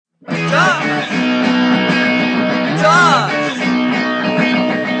Josh. Josh.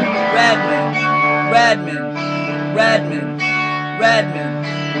 Redmond. Redmond. Redmond. Redmond.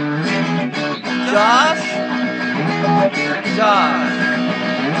 Josh. Josh.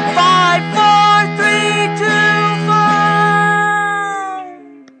 5, 4, 3, 2, 5.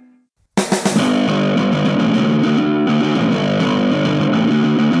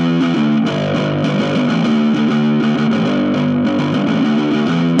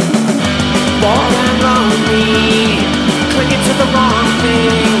 Bored and lonely, clinging to the wrong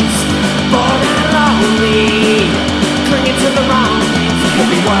things. Bored and lonely, clinging to the wrong things. It could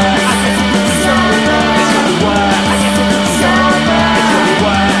be worse. I guess it could be sober. It could be worse. I guess it could be sober. It could be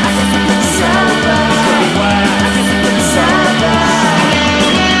worse. I guess it could be sober. It could be worse. I guess it could be sober.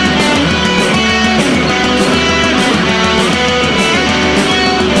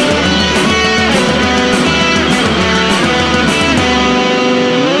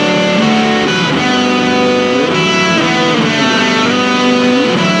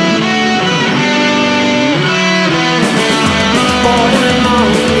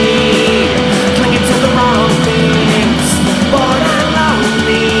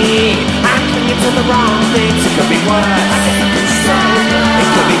 The wrong things. It could be worse. I guess it could be sober. It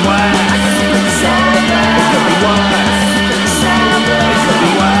could be worse. I guess it could be sober. It could be worse. It could be sober. It could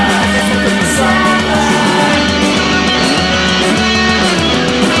be worse. I guess it could be sober.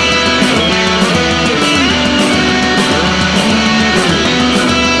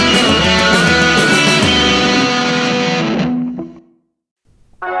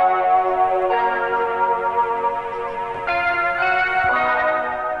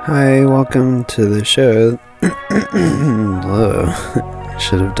 Hi, welcome to the show. Hello.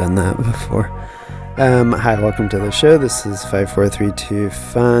 Should have done that before. Hi, welcome to the show. This is 5432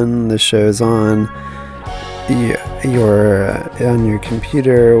 Fun. The show's on your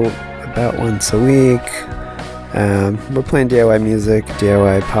computer about once a week. We're playing DIY music,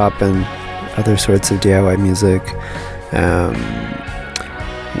 DIY pop, and other sorts of DIY music.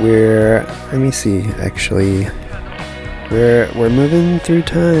 Let me see, actually. We're moving through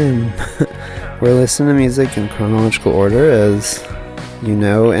time. We're listening to music in chronological order, as you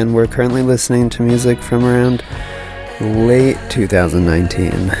know, and we're currently listening to music from around late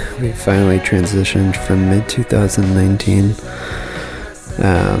 2019. We finally transitioned from mid-2019.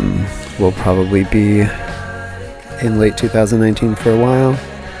 We'll probably be in late 2019 for a while.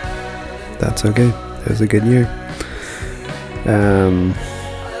 That's okay. It was a good year.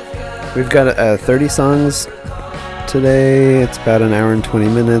 We've got 30 songs today. It's about an hour and 20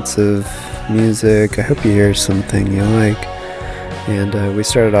 minutes of music. I hope you hear something you like. And we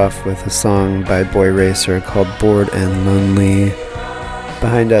started off with a song by Boy Racer called Bored and Lonely.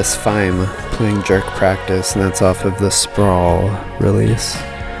 Behind us, Fime playing Jerk Practice, and that's off of the Sprawl release.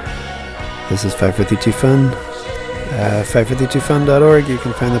 This is 5432 Fun. 5432fun.org. You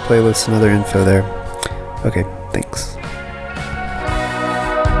can find the playlist and other info there. Okay, thanks.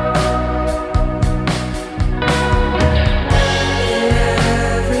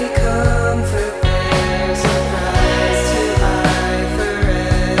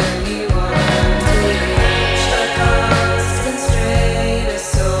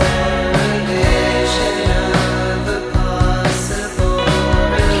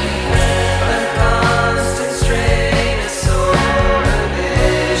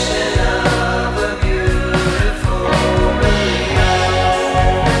 Beautiful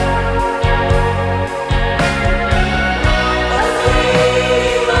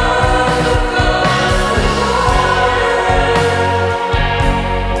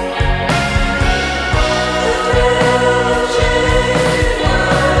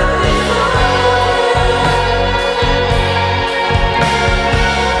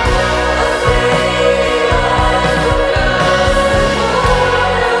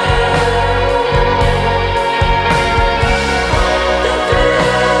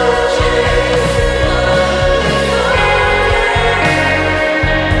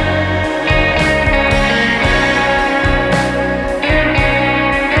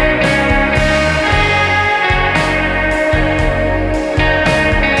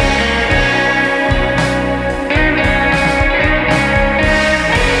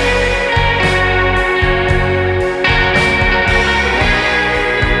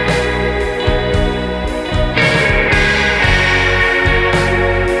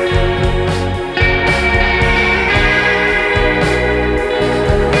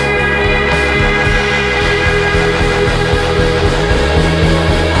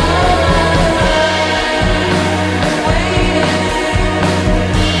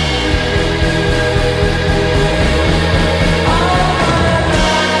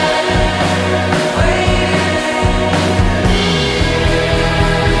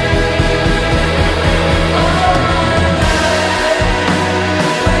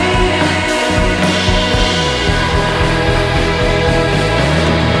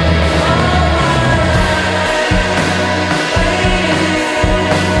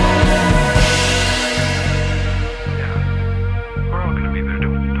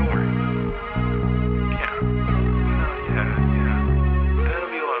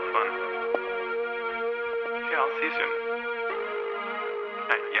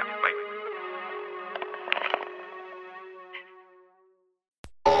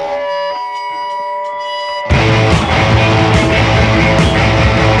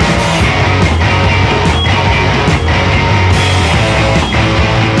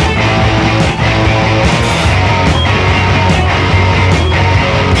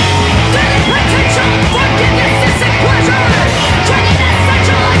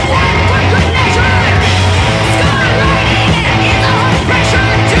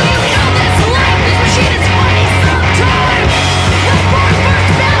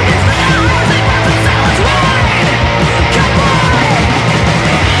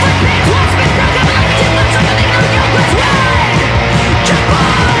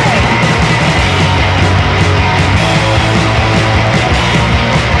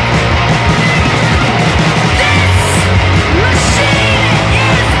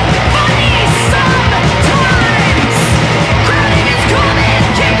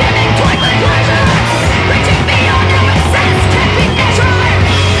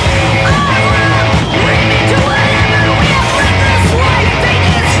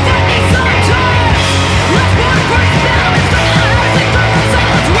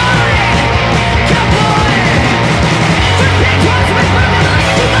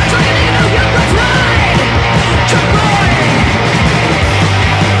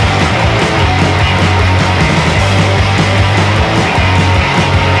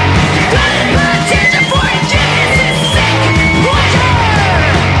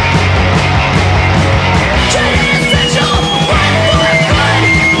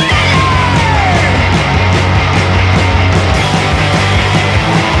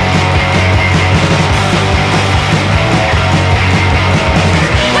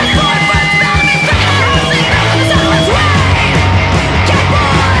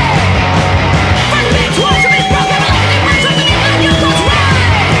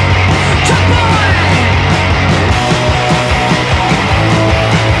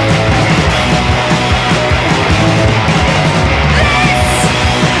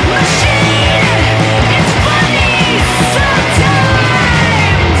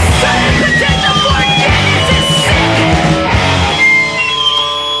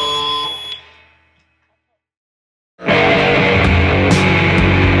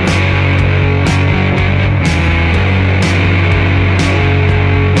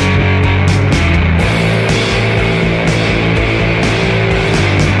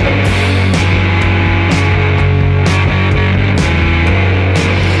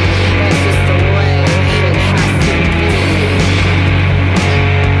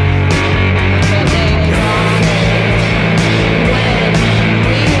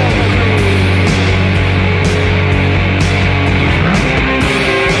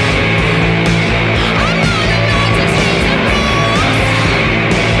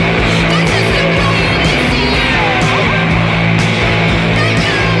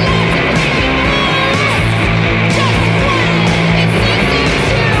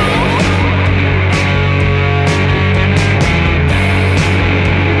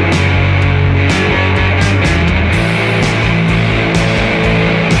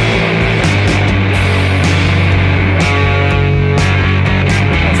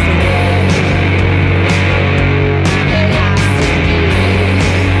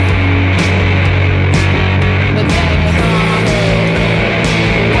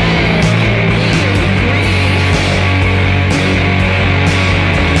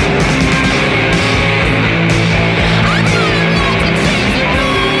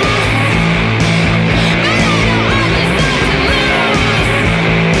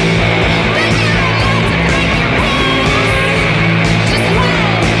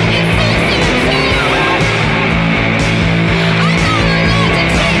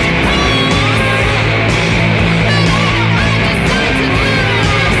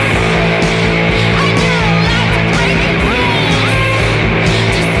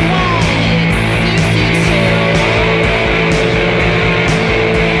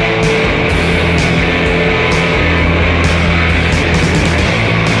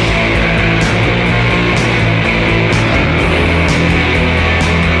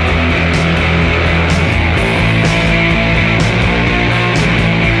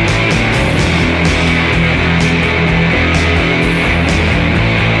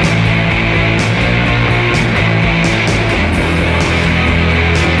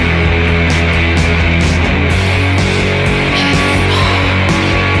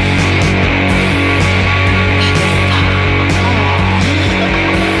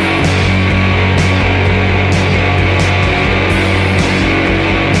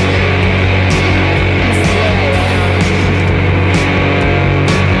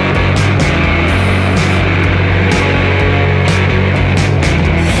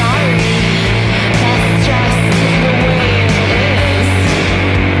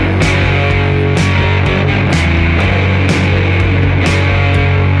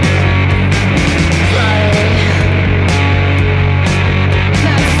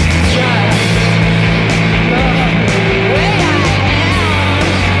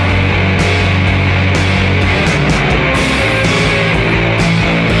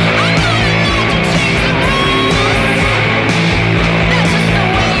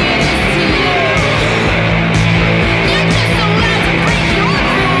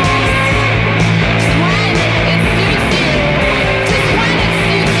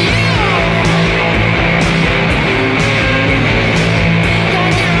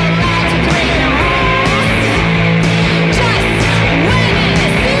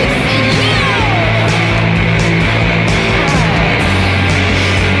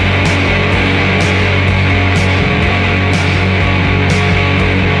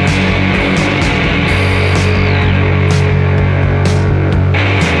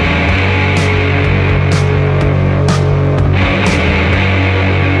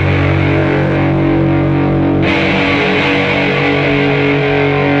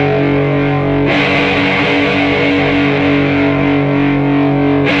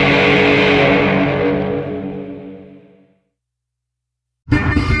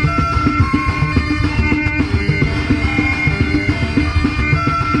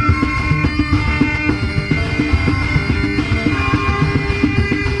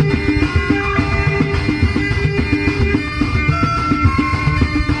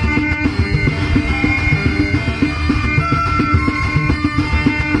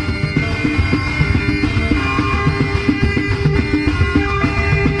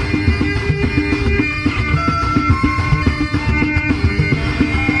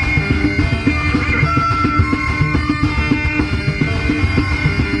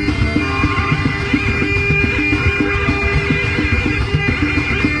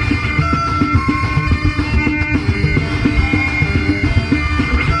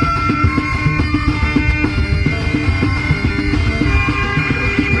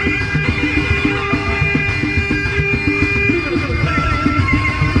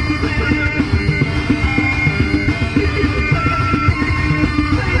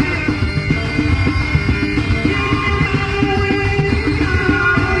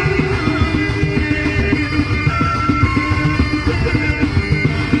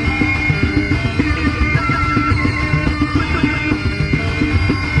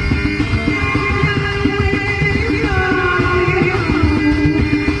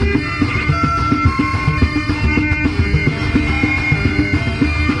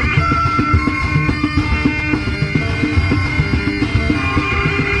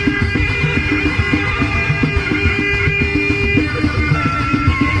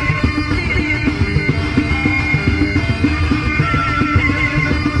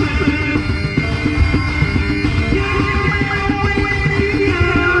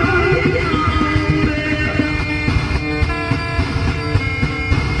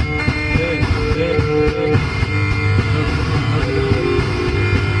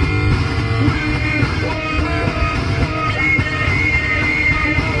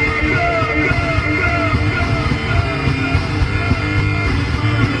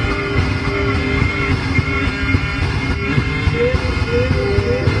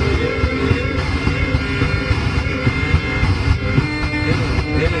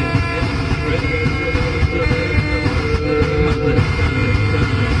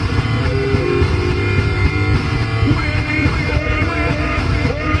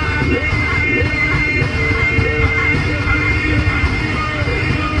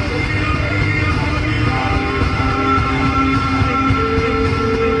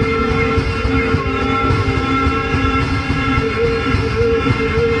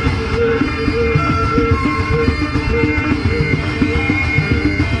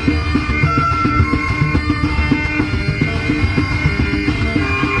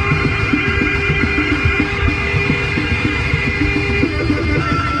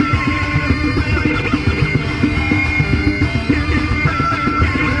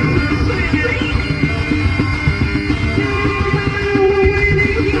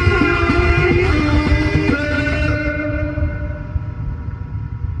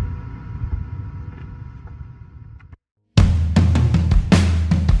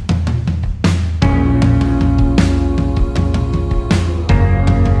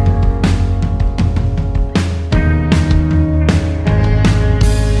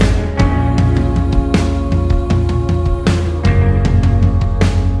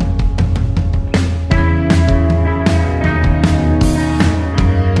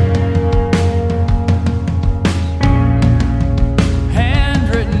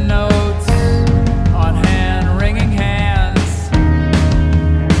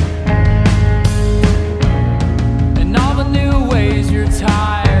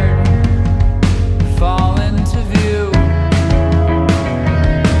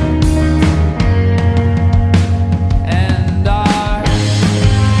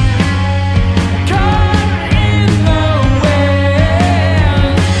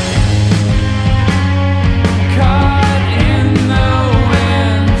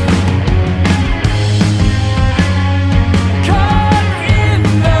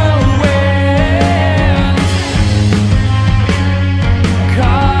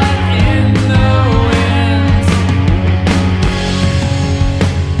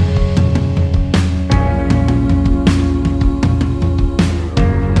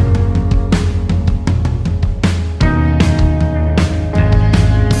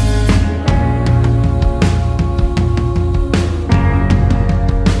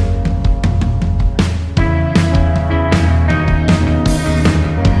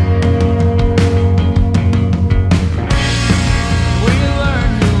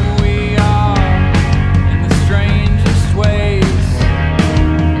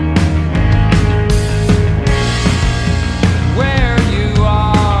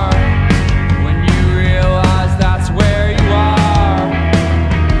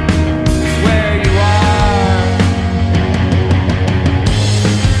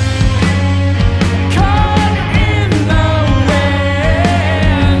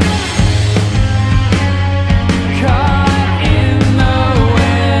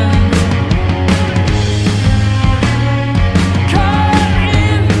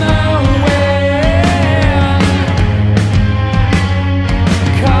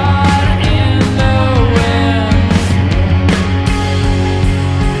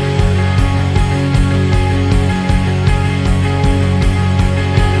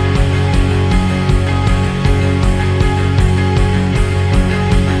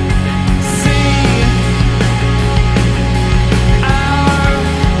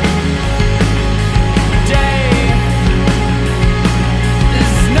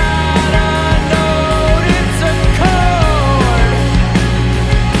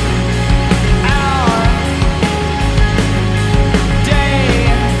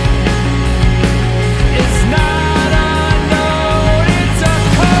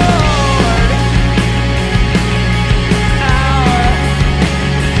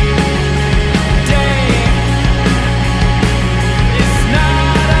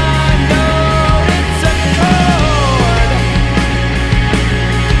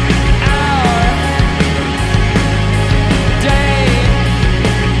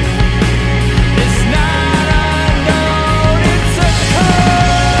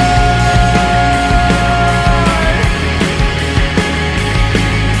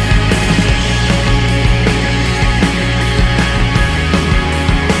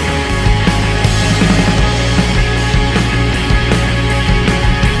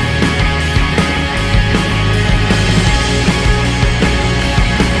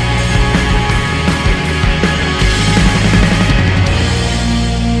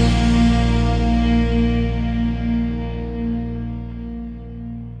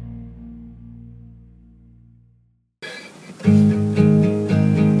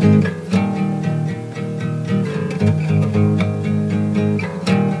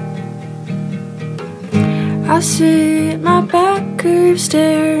I sit my back curve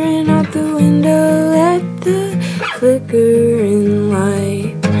staring out the window at the flickering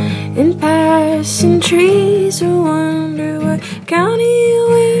light and passing trees. I wonder what county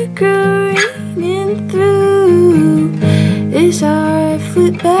we're careening through as I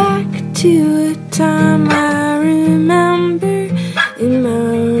flip back to a time I remember in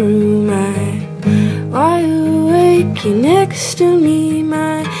my room. I lie awake, you're next to me,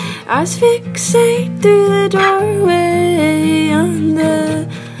 my eyes fixate through the doorway on the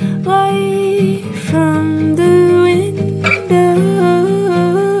light from the window.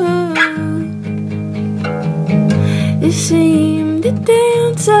 It seemed to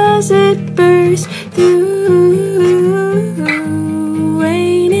dance as it burst through,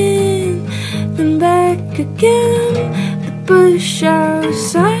 waiting, then back again. The bush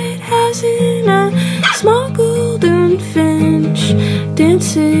outside has in a small golden finch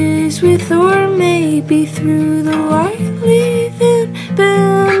dances with, or maybe through the lightly thin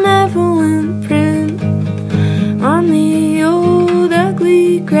benevolent print on the old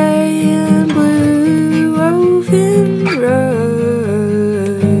ugly gray and blue woven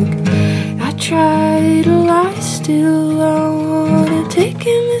rug. I try to lie still, I wanna take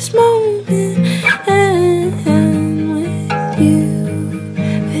in this moment and with you,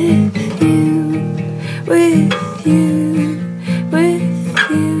 with you, with you, with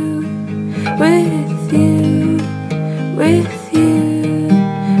you, with you, with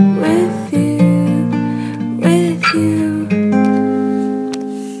you, with you.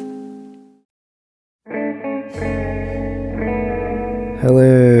 Hello.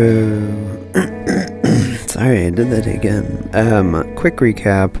 Sorry, I did that again. Quick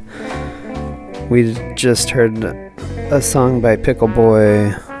recap. We just heard a song by Pickle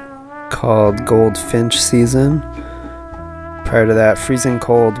Boy called Goldfinch Season. Prior to that, Freezing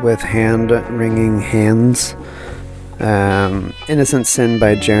Cold with Hand Wringing Hands. Innocent Sin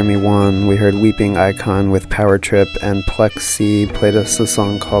by Jeremy Wan. We heard Weeping Icon with Power Trip, and Plexi played us a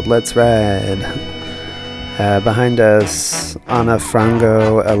song called Let's Ride. Behind us, Ana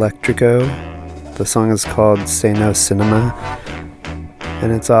Frango Electrico. The song is called Say No Cinema,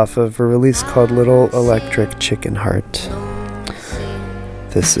 and it's off of a release called Little Electric Chicken Heart.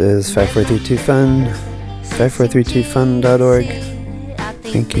 This is 5432 Fun, 5432fun.org.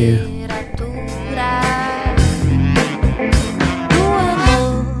 Thank you.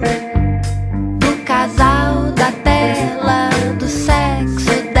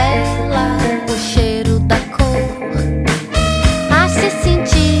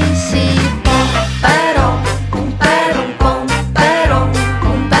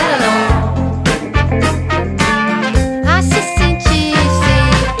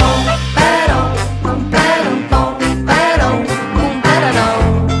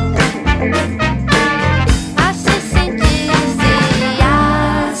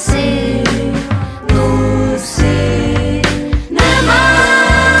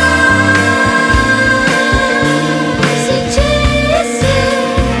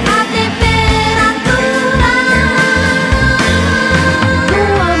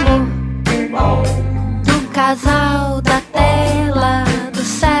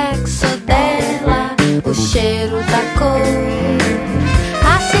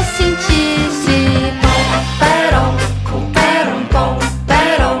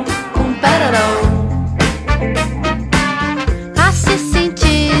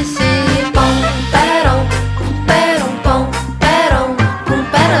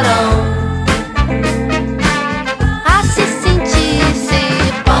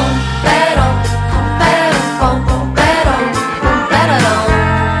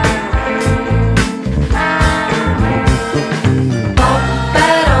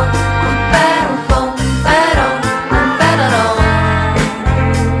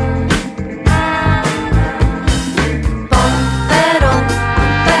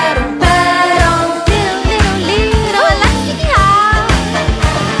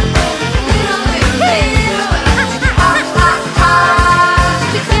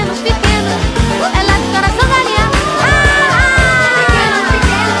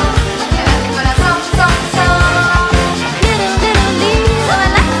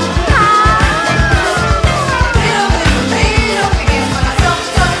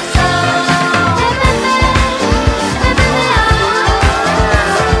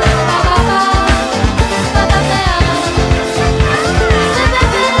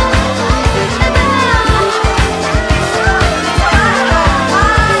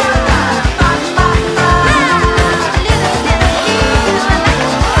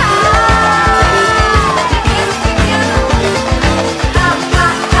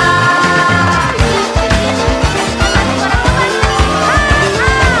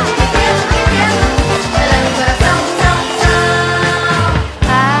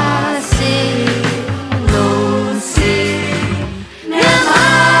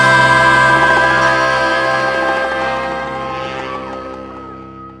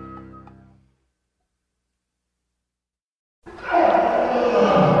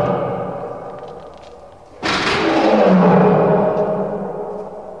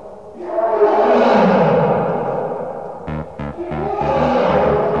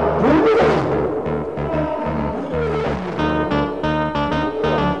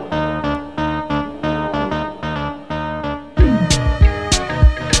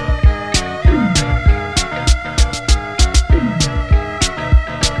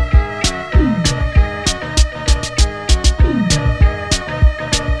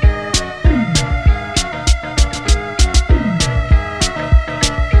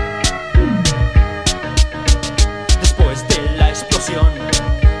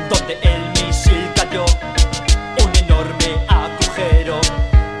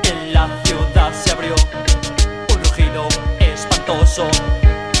 famoso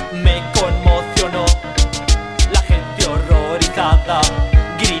me conmocionó. La gente horrorizada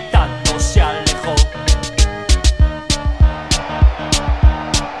gritando se alejó.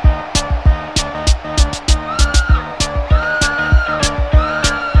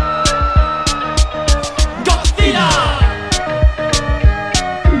 ¡Godzilla!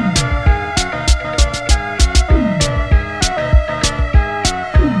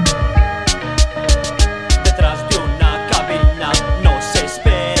 Detrás de una cabina nos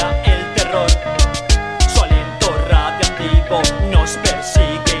espera el terror. Su aliento radiactivo nos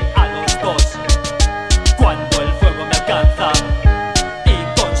persigue a los dos. Cuando el fuego me alcanza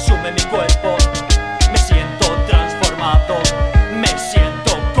y consume mi cuerpo, me siento transformado, me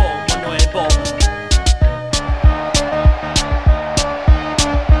siento como nuevo.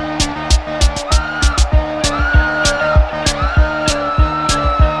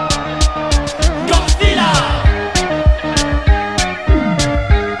 ¡Godzilla!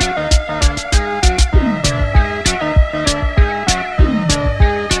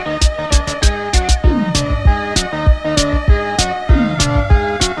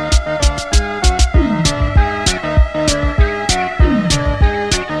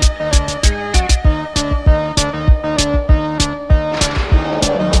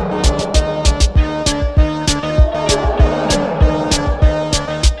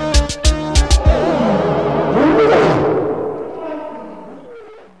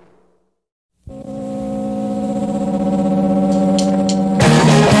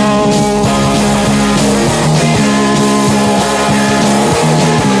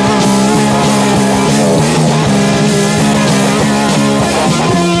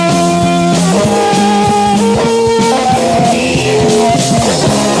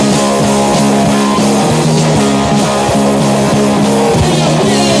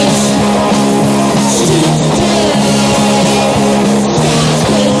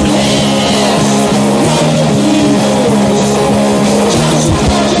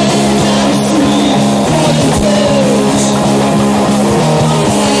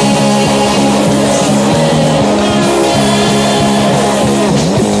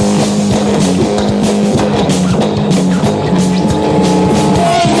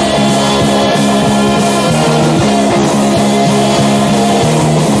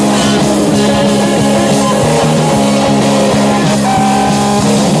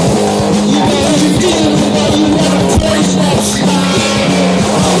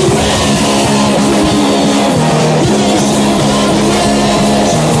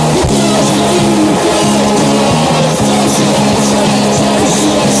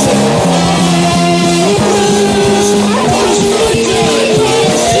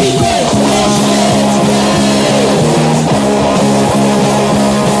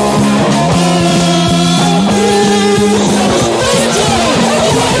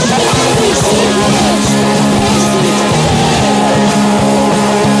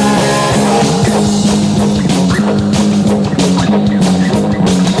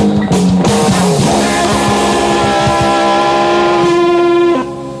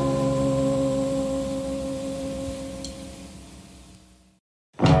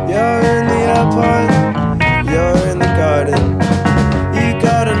 You're in the airport, you're in the garden. You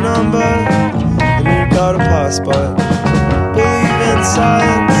got a number, and you got a passport. Believe in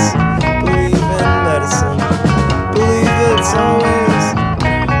science, believe in medicine. Believe it's always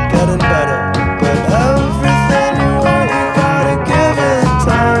getting better. But everything you want, you gotta give it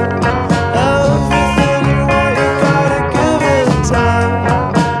time. Everything you want, you gotta give it time.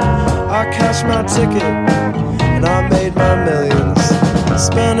 I cashed my ticket, and I made my millions.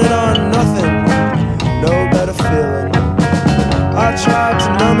 Spent it on nothing, no better feeling. I tried to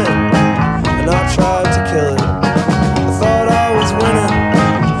numb it, and I tried to kill it. I thought I was winning,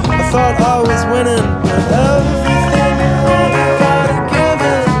 I thought I was winning. But everything you want, you gotta give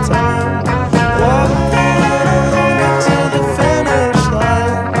it time. Walking along to the finish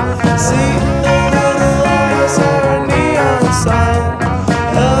line. See the little lights or a neon sign.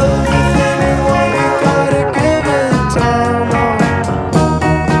 Everything you want, you gotta give it time.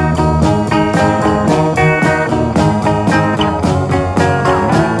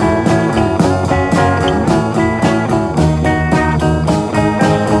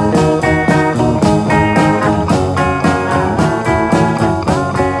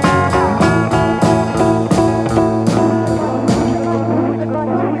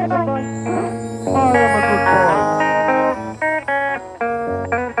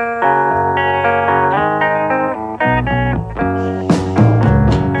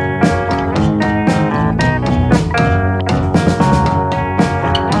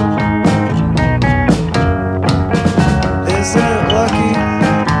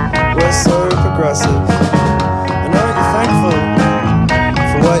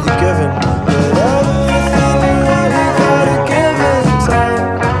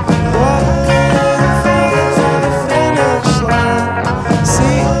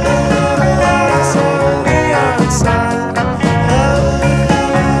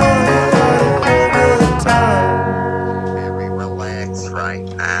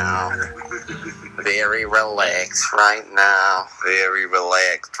 now. Very relaxed right now. Very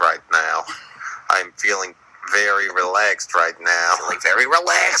relaxed right now. I'm feeling very relaxed right now. Feeling very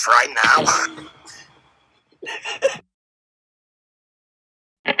relaxed right now.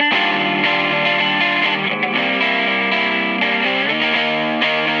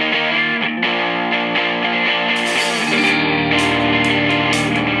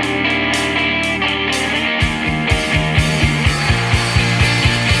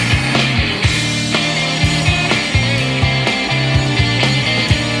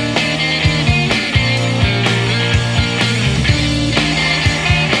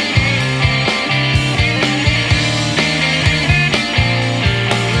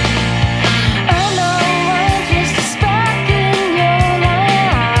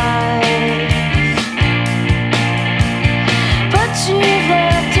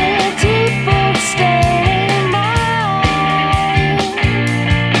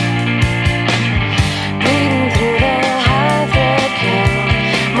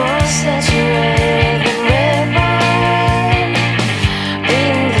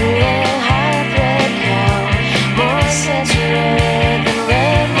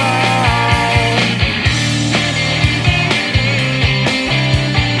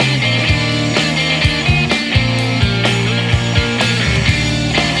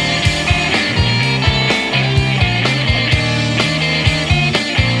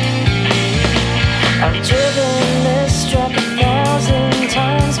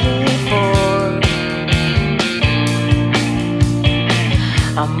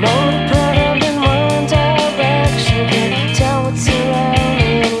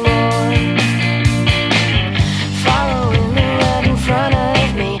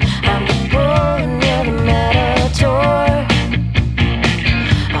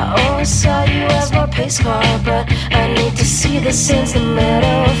 Since the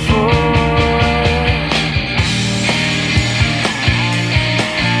metaphor.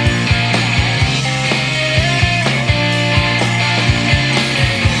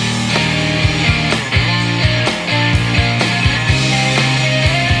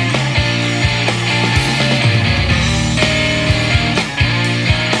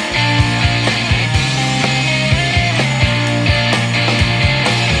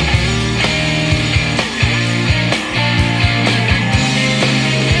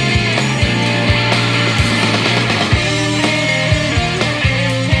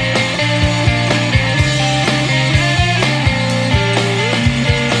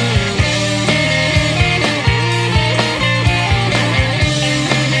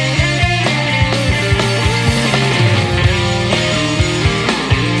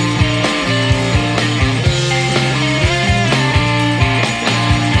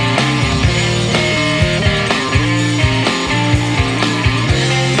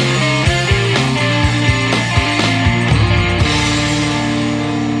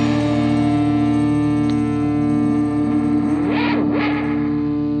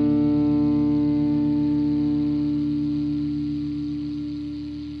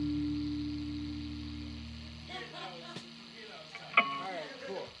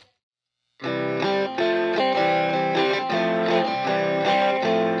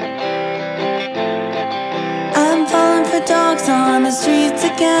 Dogs on the streets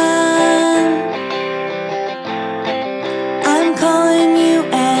again. I'm calling you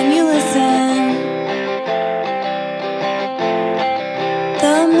and you listen.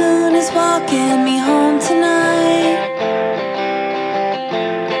 The moon is walking me home tonight.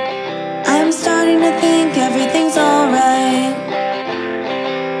 I'm starting to think everything's alright,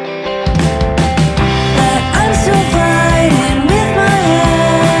 but I'm still fighting with my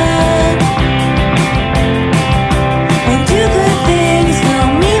head. Do good things fill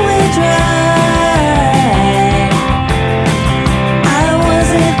me with dread. I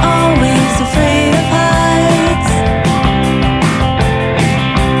wasn't always afraid of heights.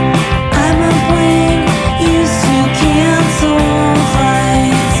 I'm a plane used to cancel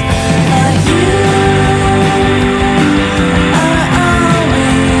flights, but you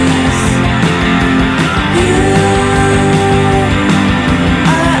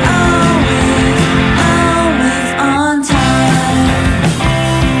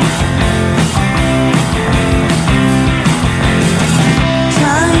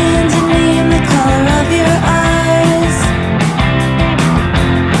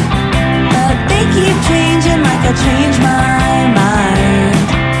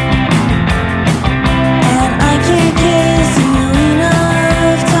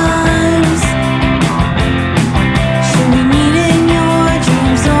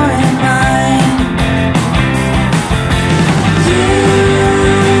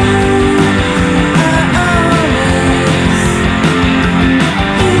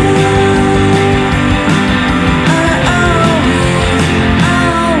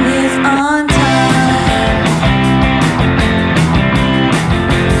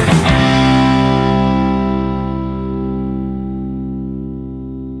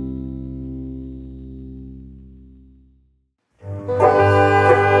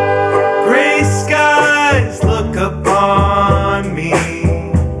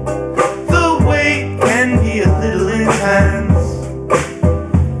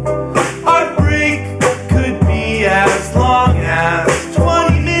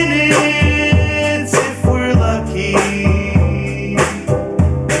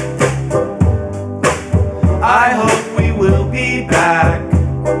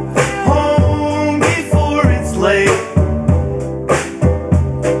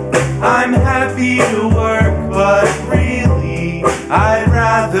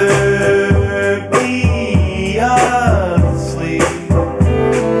rather be asleep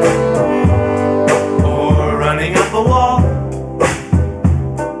or running up a wall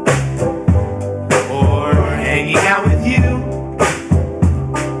or hanging out with you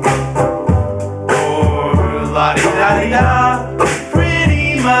or la-di-da-di-da.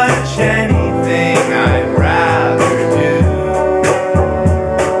 Pretty much anything I'd rather do.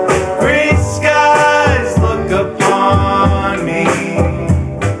 Gray skies look upon me.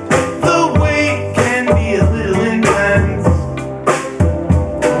 The weight can be a little intense.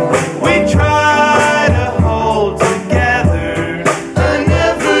 We try to hold together a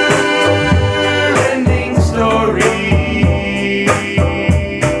never-ending story.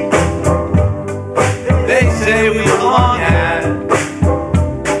 They say we belong at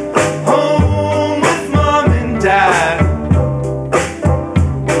home with mom and dad.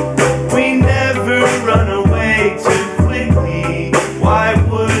 We never run away too quickly. Why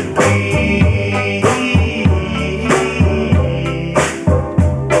would we?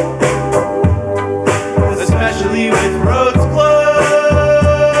 Especially with roads closed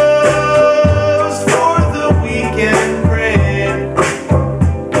for the weekend break.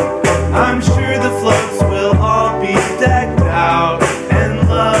 I'm sure the floats will all be decked out and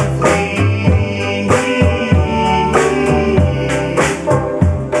lovely.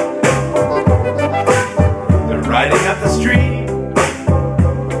 They're riding up the street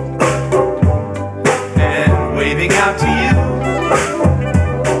and waving out to you.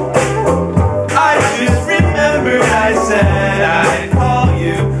 I just remembered I said I'd call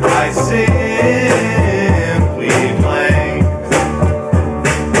you. I simply blanked.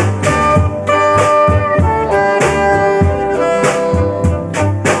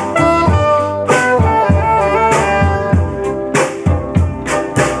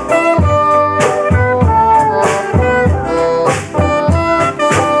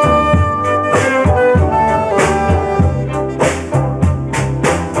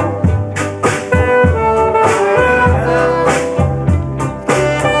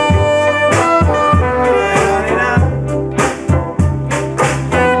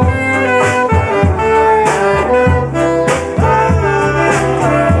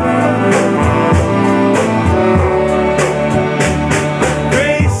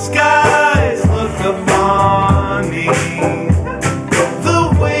 Gray skies look upon me. The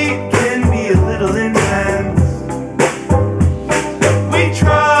weight can be a little intense. We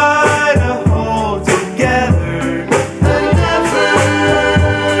try to hold together a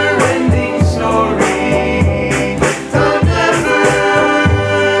never-ending story. A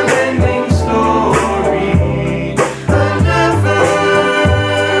never-ending story. A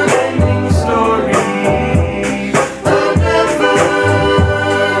never-ending story. A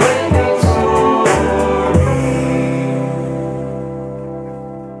never-ending story.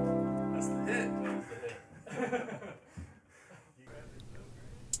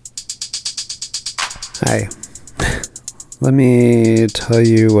 Hi. Let me tell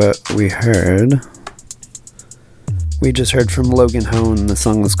you what we heard. We just heard from Logan Hone. The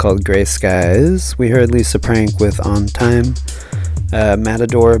song was called Gray Skies. We heard Lisa Prank with On Time.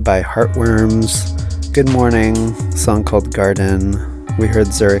 Matador by Heartworms. Good Morning, song called Garden. We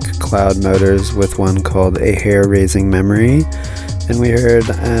heard Zurich Cloud Motors with one called A Hair-Raising Memory. And we heard,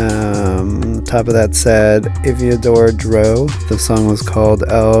 the top of that said, Iviador Dro. The song was called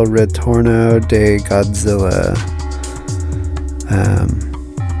El Retorno de Godzilla.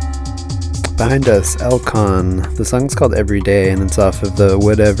 Behind us, Elcon. The song's called Every Day, and it's off of the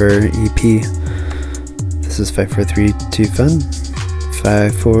Whatever EP. This is 5432-FUN.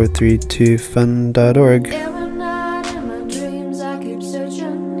 5432fun.org. Every night in my dreams I keep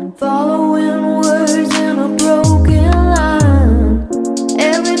searching, following words in a broken line.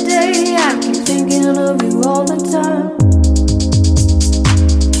 Every day I keep thinking of you all the time.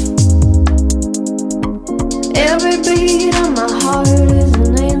 Every beat of my heart is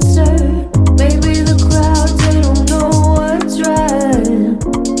an answer. Maybe the crowds, they don't know what's right.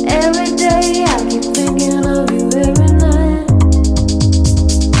 Every day I keep thinking of you every night.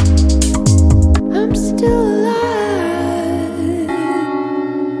 I'm still alive.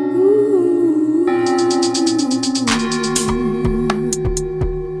 Ooh. I'm still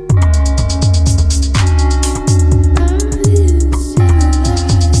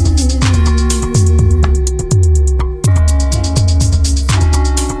alive.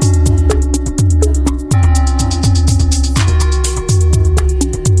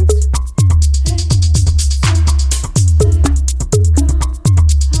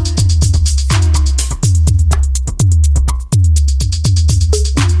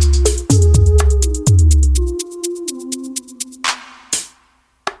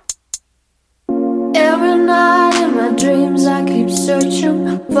 search 'em,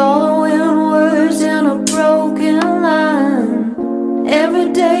 following words in a broken line. Every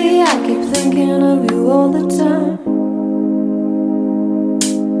day I keep thinking of you all the time.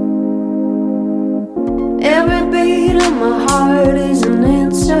 Every beat of my heart is an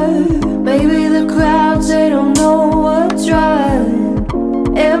answer. Maybe the crowds, they don't know what's right.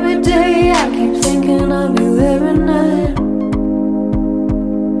 Every day I keep thinking of you every night.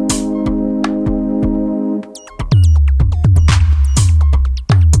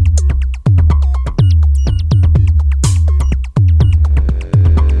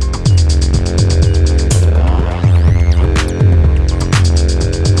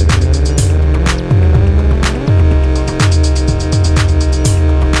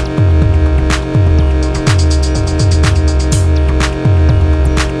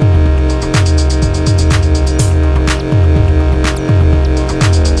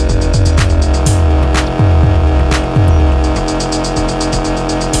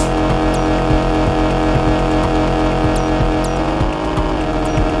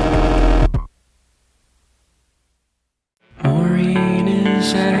 Maureen is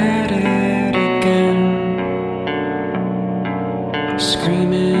at it again,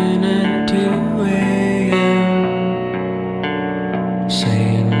 screaming at 2 a.m.,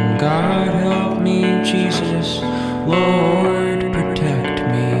 saying, God help me, Jesus, Lord protect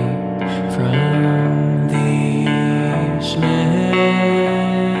me from these men.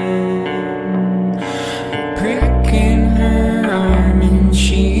 A prick in her arm and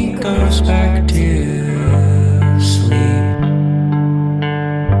she goes back to sleep.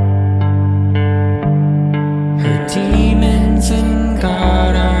 Her demons and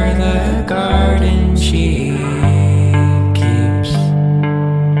God are the garden she keeps.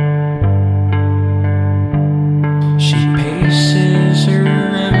 She paces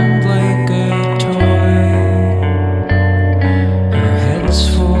around like a toy. Her head's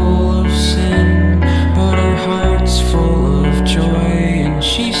full of sin, but her heart's full of joy. And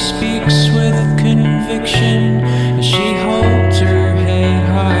she speaks with conviction as she holds her head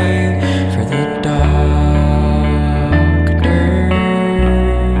high for the doctor.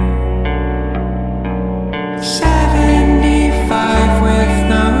 75 with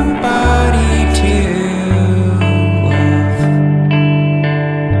nobody to love,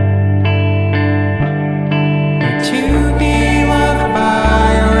 or to be loved by,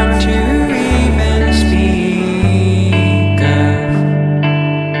 or to even speak of.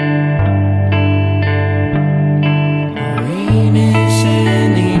 Maureen is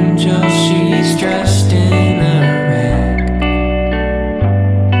an angel, she's dressed in a rag.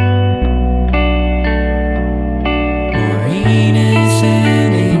 Maureen is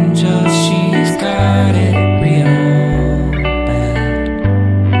an angel, she's got it real bad.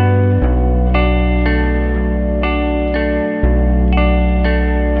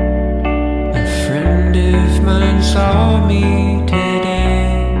 A friend of mine saw me today.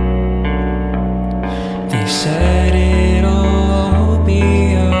 They said it'll all be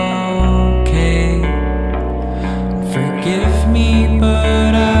okay. Forgive me,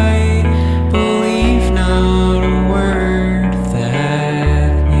 but I believe not a word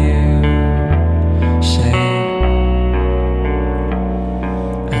that you say.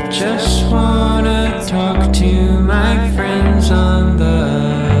 I just wanna talk to my friends on the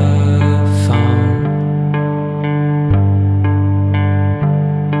phone,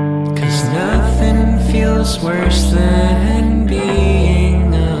 'cause nothing feels worse than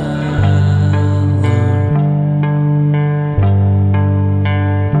being alone.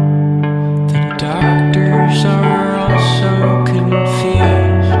 The doctors are also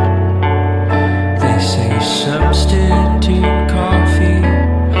confused. They say substitute coffee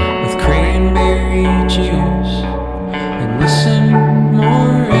with cranberry juice and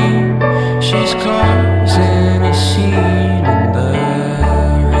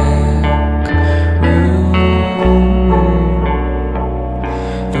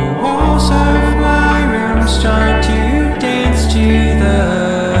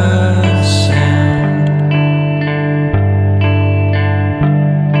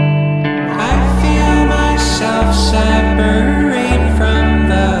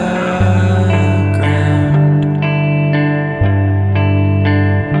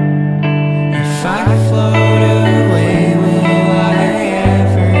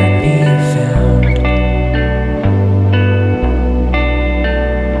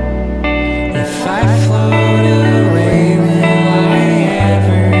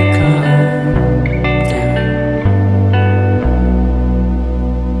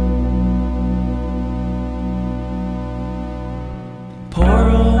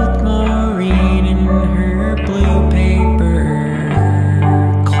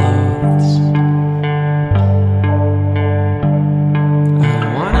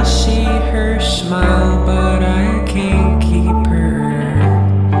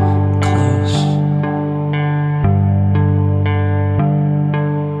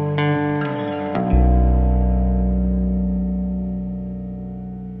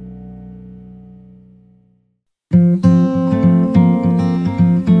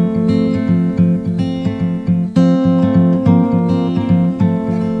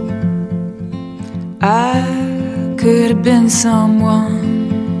have been someone.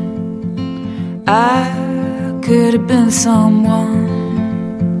 I could have been someone.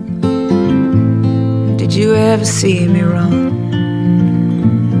 Did you ever see me run?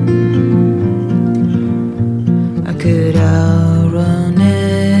 I could outrun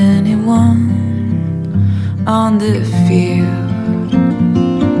anyone on the field.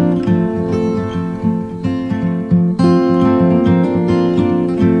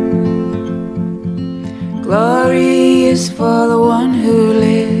 Glory is for the one who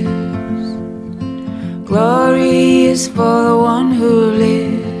lives. Glory is for the one who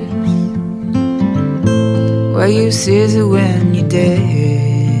lives. What use is it when you're dead?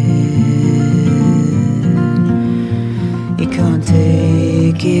 You can't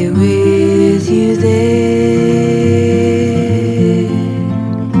take it with you there.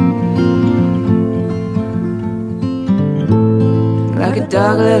 Like a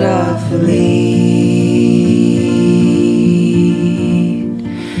dog let off a lead,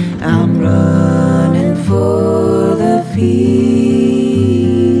 I'm running for the feeling.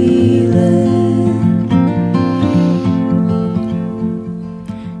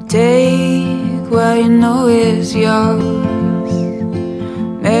 Take what you know is yours.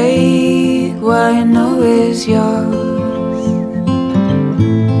 Make what you know is yours.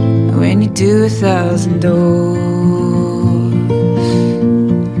 When you do 1,000 doors,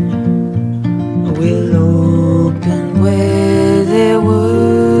 we'll open where there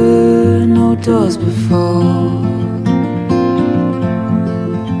were no doors before.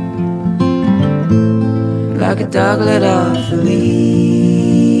 Like a dog let off a lead,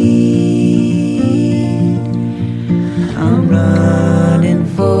 I'm running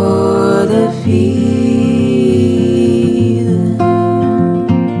for the feeling.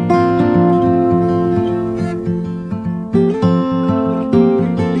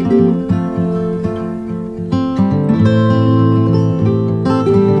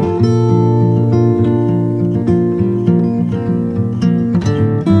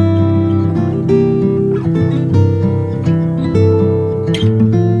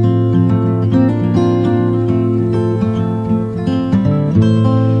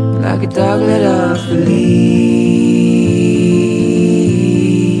 Like a dog let off a lead,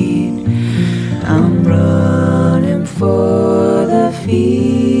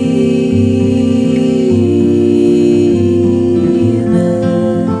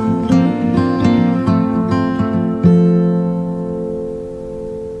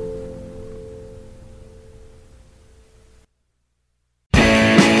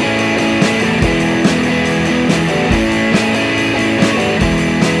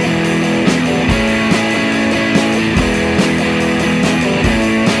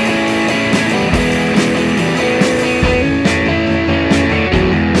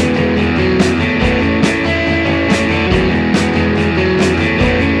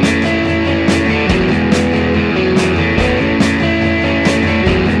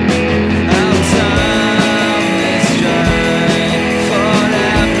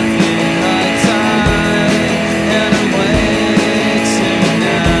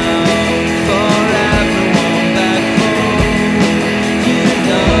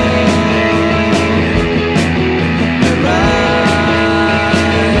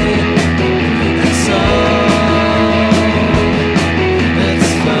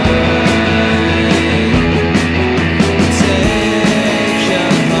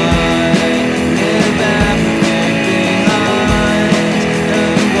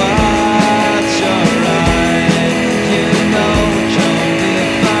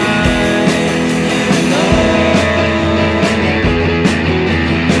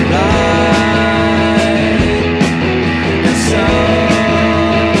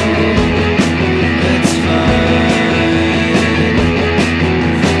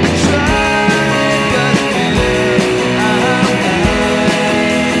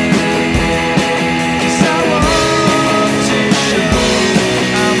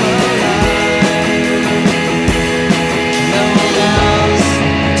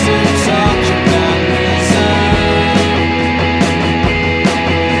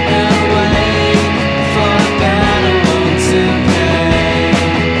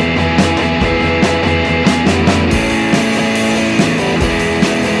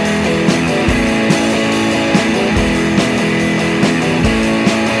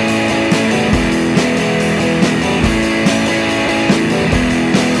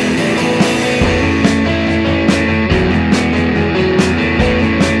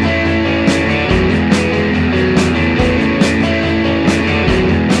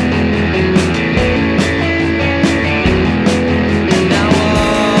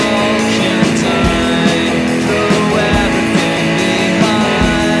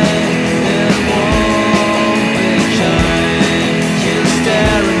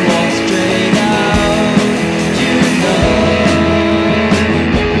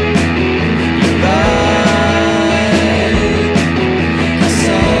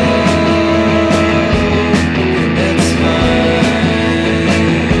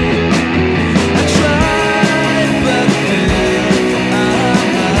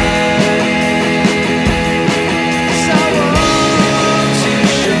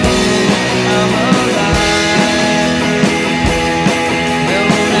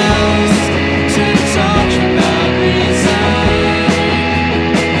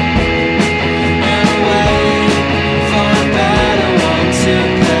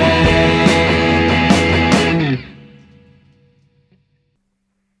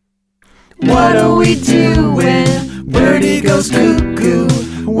 What do we do when Birdie goes cuckoo?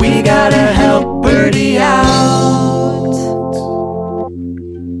 We gotta help Birdie out.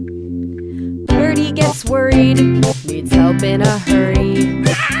 Birdie gets worried, needs help in a hurry.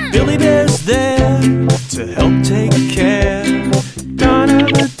 Billy Bear's there to help take care. Donna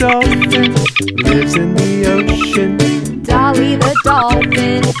the dolphin lives in the ocean. Dolly the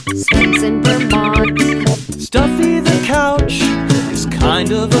dolphin swims in Vermont. Stuffy the couch is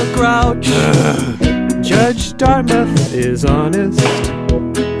kind of a grouch. Judge Dartmouth is honest.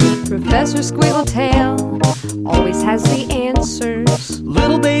 Professor Squiggletail always has the answers.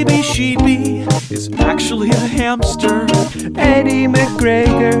 Little baby Sheepy is actually a hamster. Eddie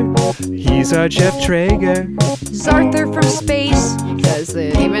McGregor, he's our Jeff Traeger. Zarther from space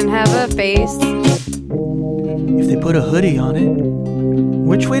doesn't even have a face. If they put a hoodie on it,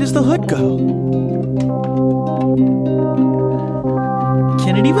 which way does the hood go?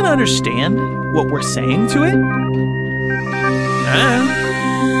 Can it even understand what we're saying to it?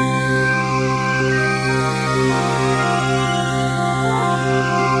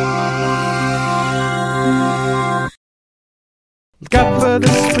 Look out for the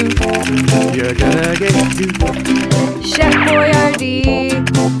spook, you're gonna get duped. Chef Boyardee,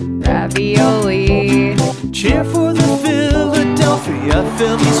 ravioli. Cheer for the Philadelphia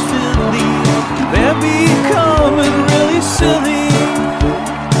Phillies, Philly. They're becoming really silly.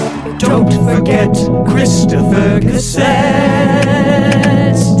 Don't forget Christopher Cassett.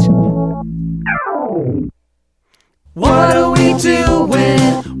 What do we do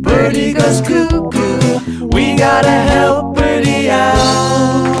when Birdie goes cuckoo? We gotta help Birdie out.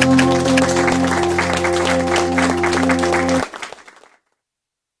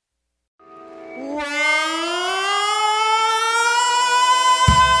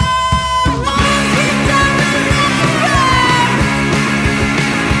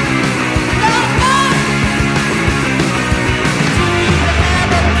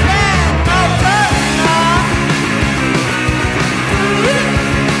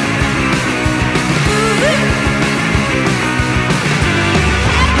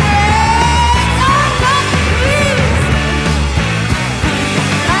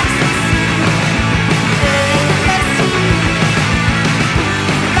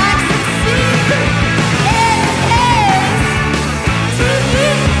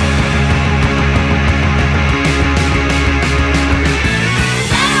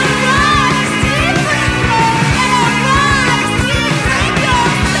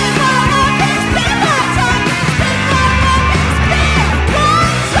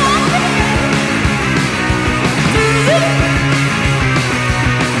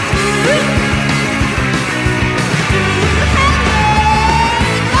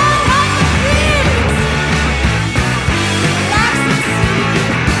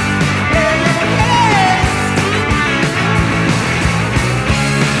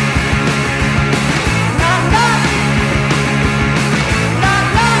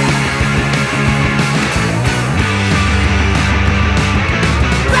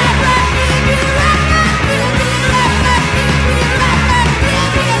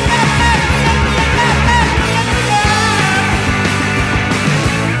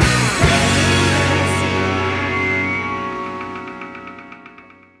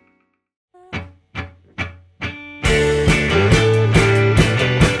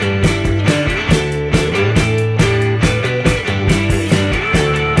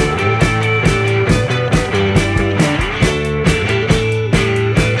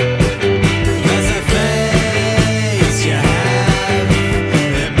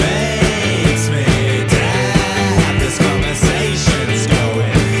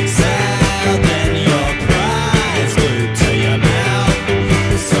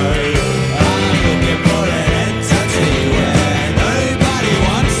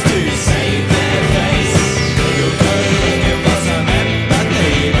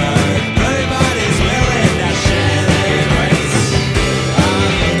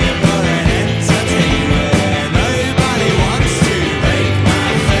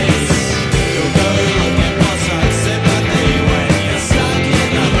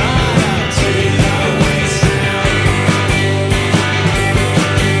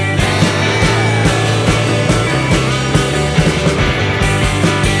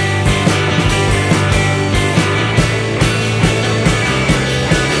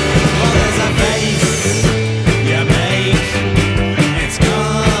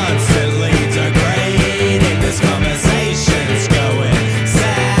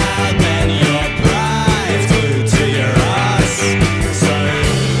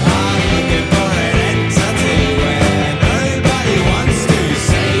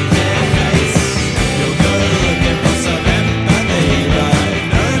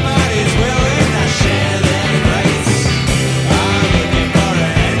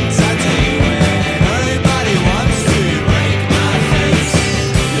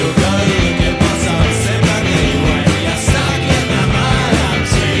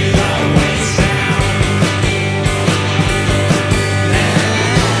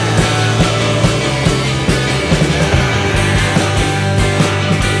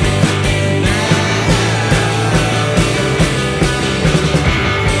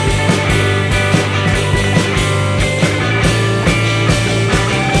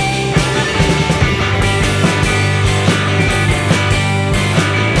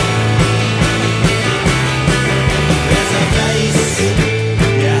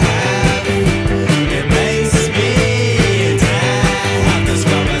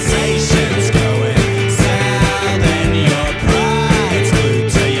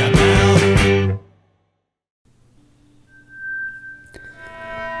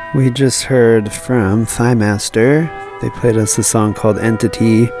 We just heard from Thigh Master. They played us a song called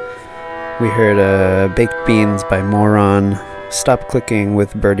Entity. We heard Baked Beans by Moron. Stop Clicking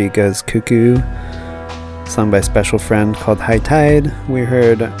with Birdie Goes Cuckoo. Song by Special Friend called High Tide. We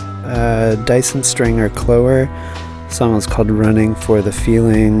heard Dyson String or Clower. The song was called Running for the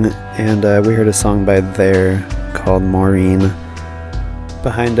Feeling. And we heard a song by There called Maureen.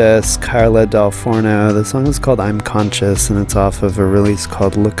 Behind us, Carla Del Forno. The song is called I'm Conscious, and it's off of a release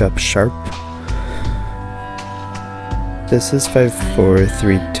called Look Up Sharp. This is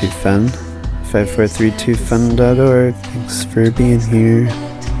 5432fun. 5432fun.org. Thanks for being here.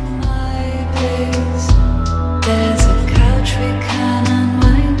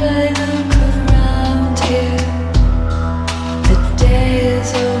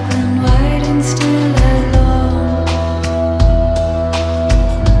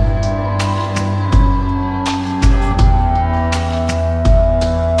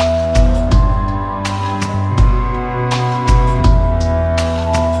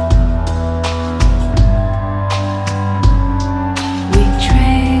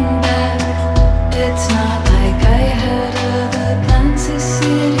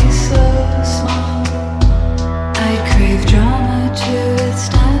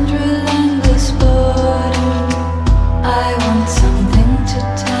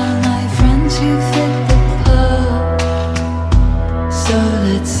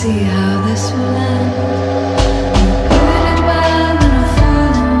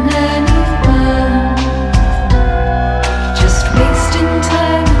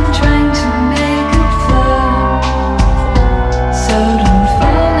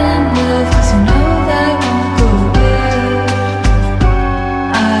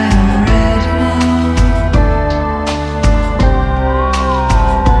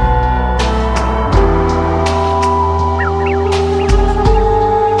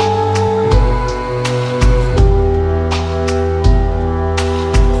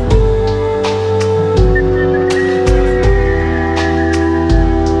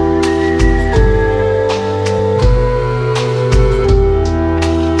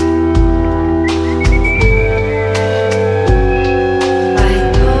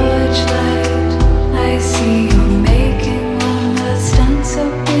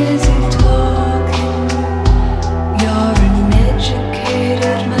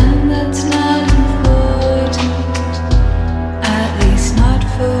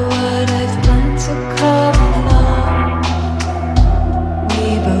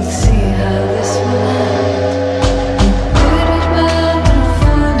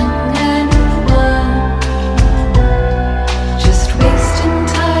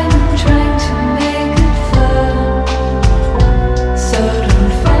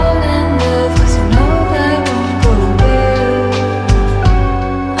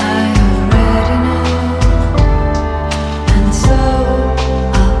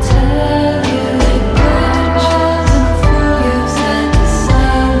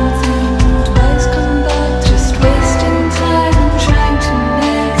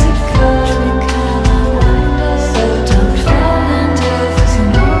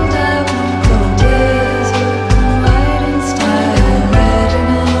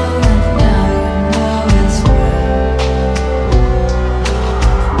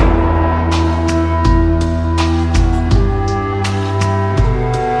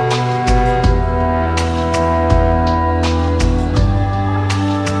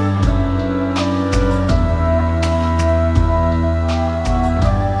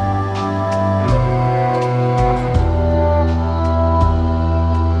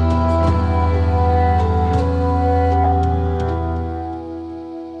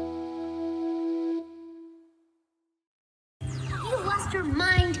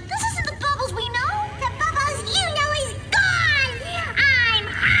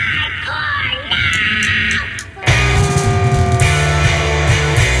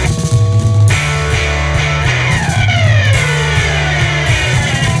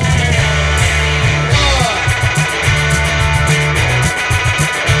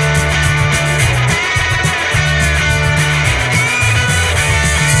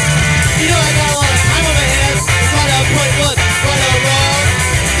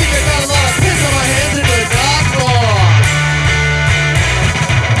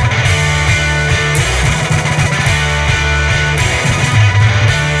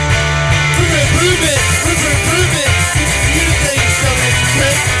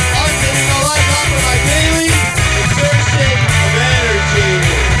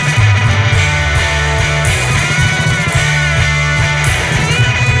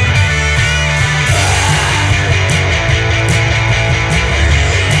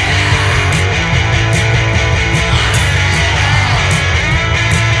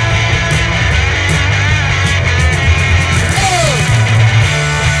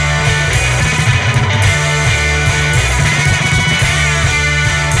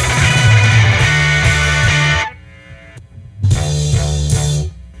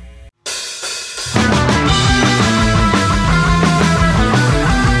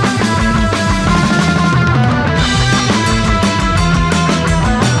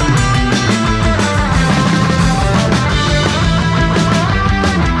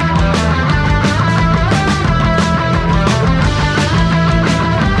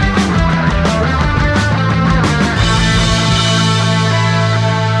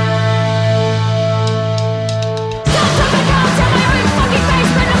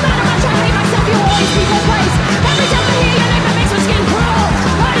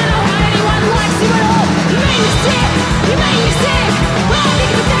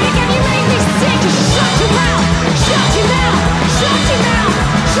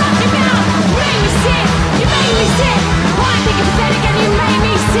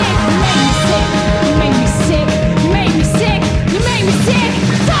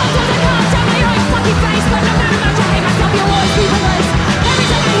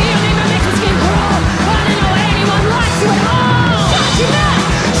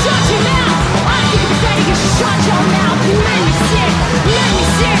 shut your mouth. You made me sick, made me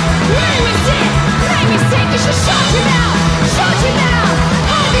sick, made me sick, made me sick. You should shut your mouth, shut your mouth.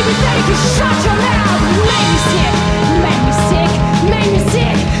 How did you say you should shut your mouth? You made me sick, made me sick, made me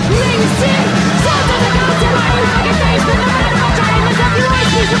sick, made me sick. Sometimes I go to my own fucking face, but I'm not trying to stop you always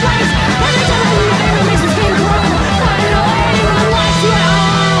need to place. Every time I hear it, it makes me feel wrong. I don't know anyone likes you at all.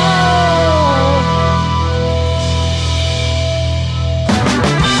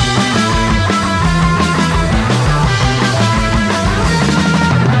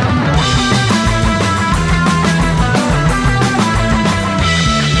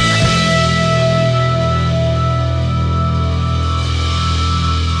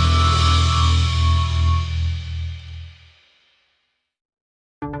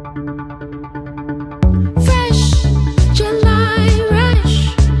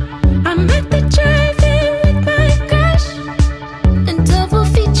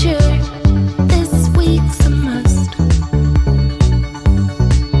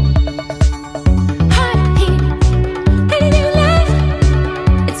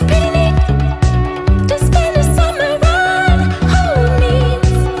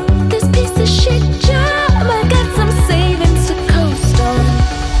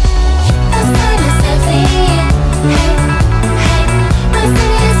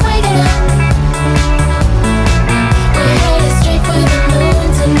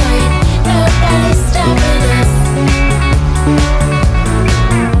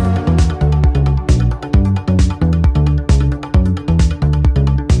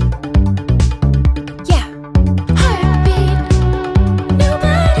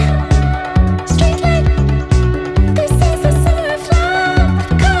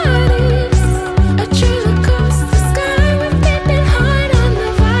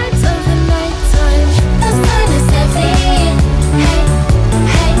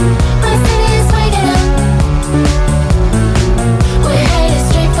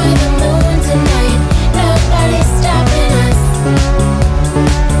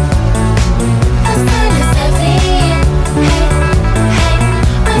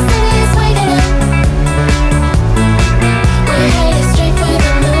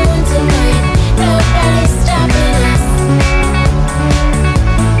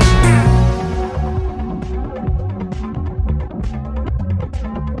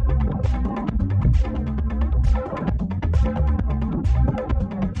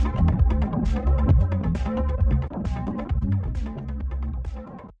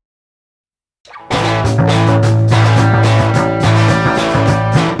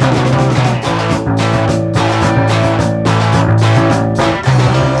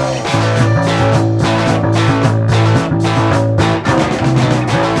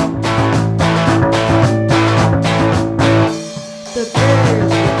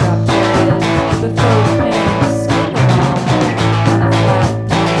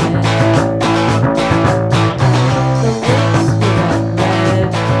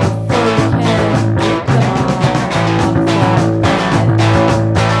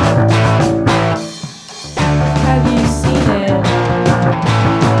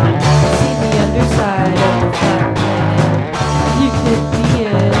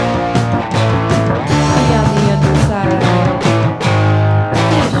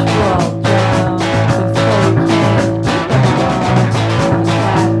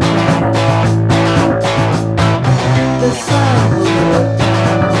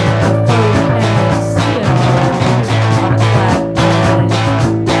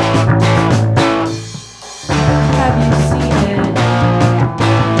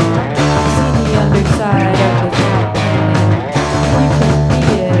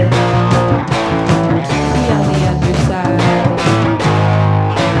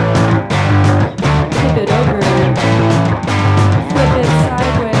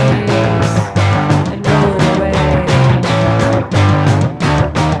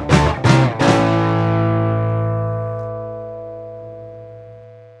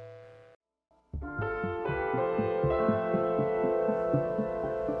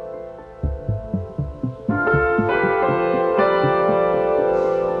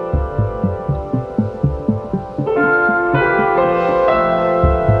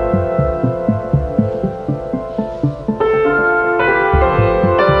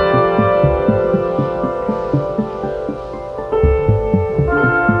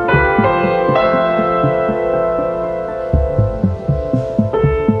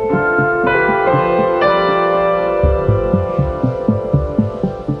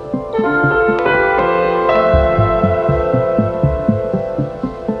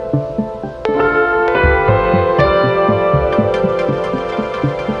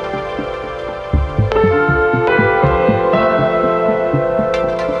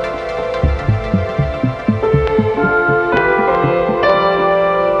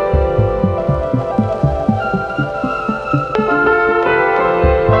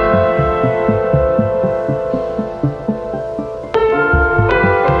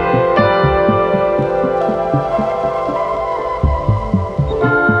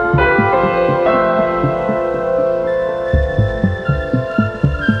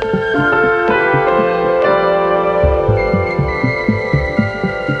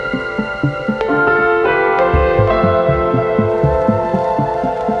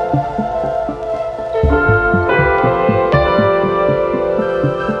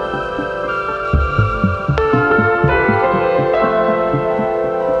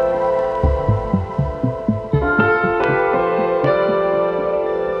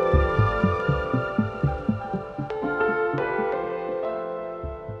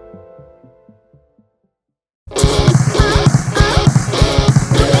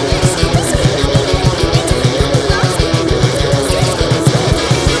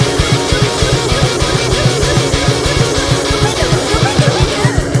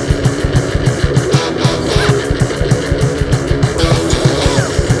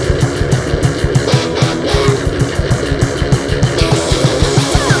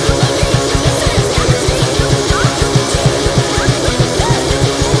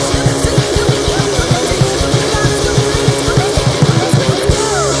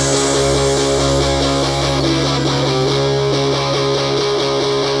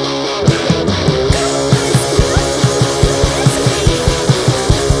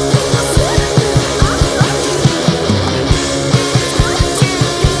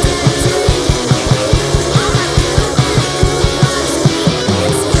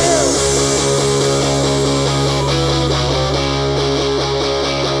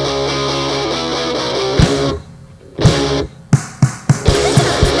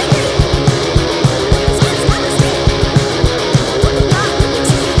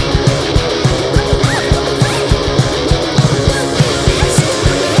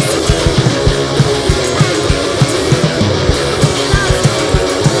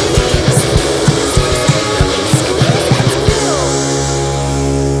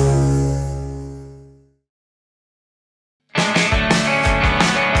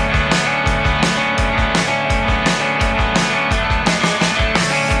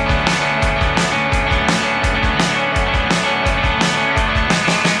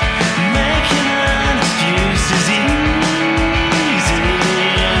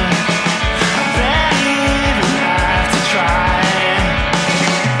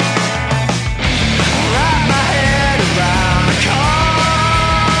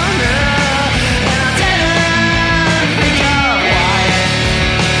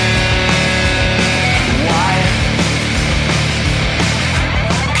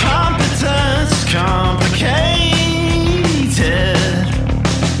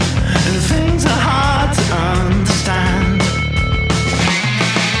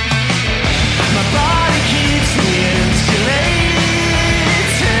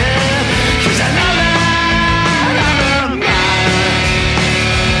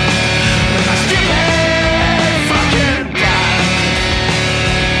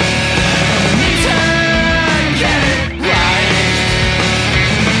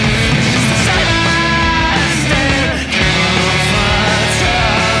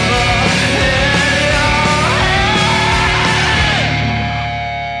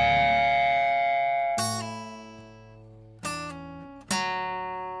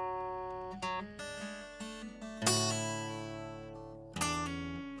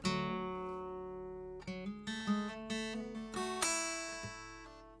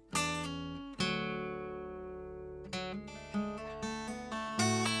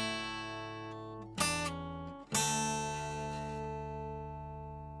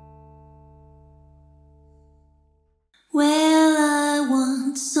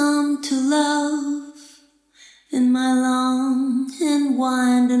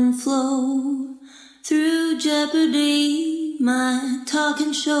 Jeopardy, my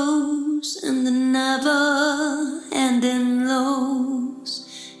talking shows, and the never-ending lows.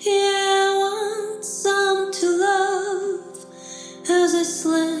 Yeah, I want some to love as I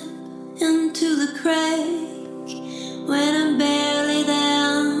slip into the crack when I'm barely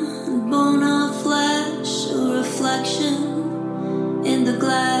there, bone or flesh, or reflection in the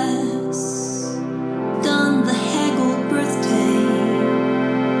glass. Done the haggled birthday,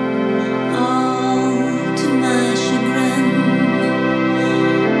 all to my chagrin.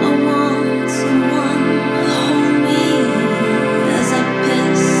 I want someone to hold me as I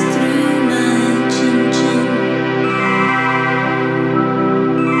piss through my chin-chin.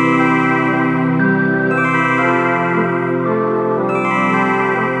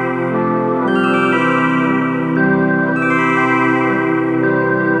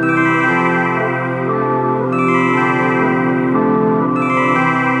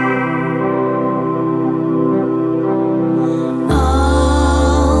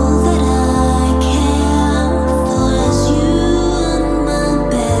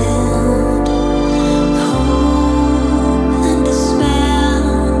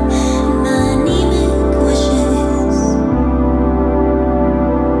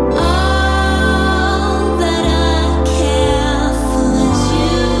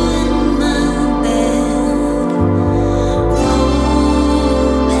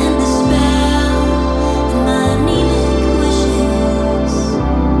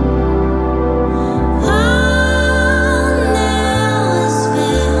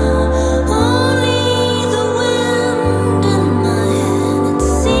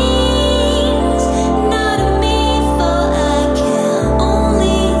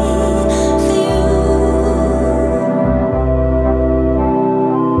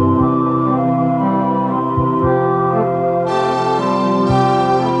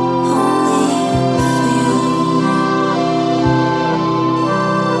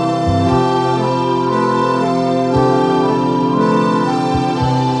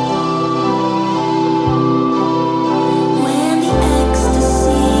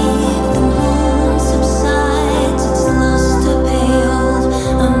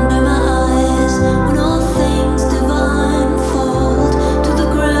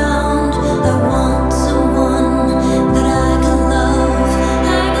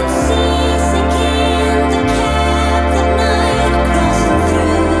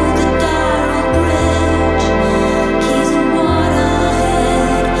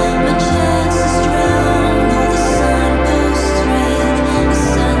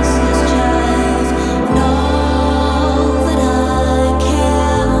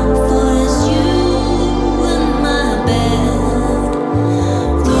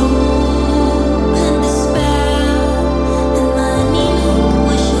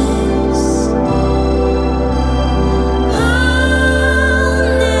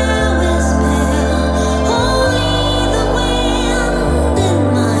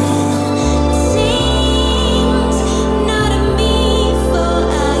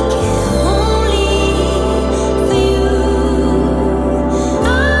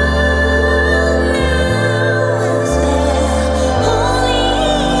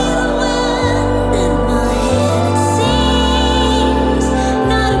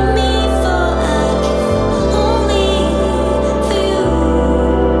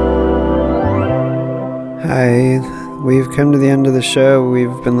 We've come to the end of the show.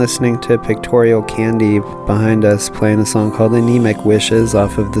 We've been listening to Pictorial Candy behind us playing a song called Anemic Wishes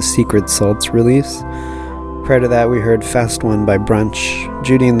off of the Secret Salts release. Prior to that, we heard Fast One by Brunch,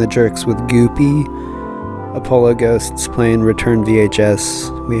 Judy and the Jerks with Goopy, Apollo Ghosts playing Return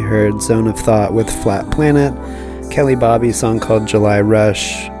VHS. We heard Zone of Thought with Flat Planet, Kelly Bobby song called July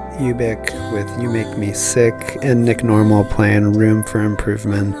Rush, Ubik with You Make Me Sick, and Nick Normal playing Room for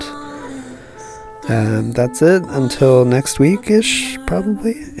Improvement. That's it until next week-ish,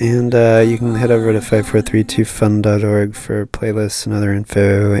 probably. And you can head over to 5432fun.org for playlists and other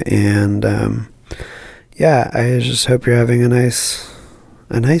info. And yeah, I just hope you're having a nice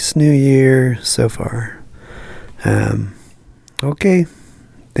new year so far. Okay,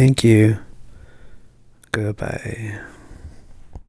 thank you. Goodbye.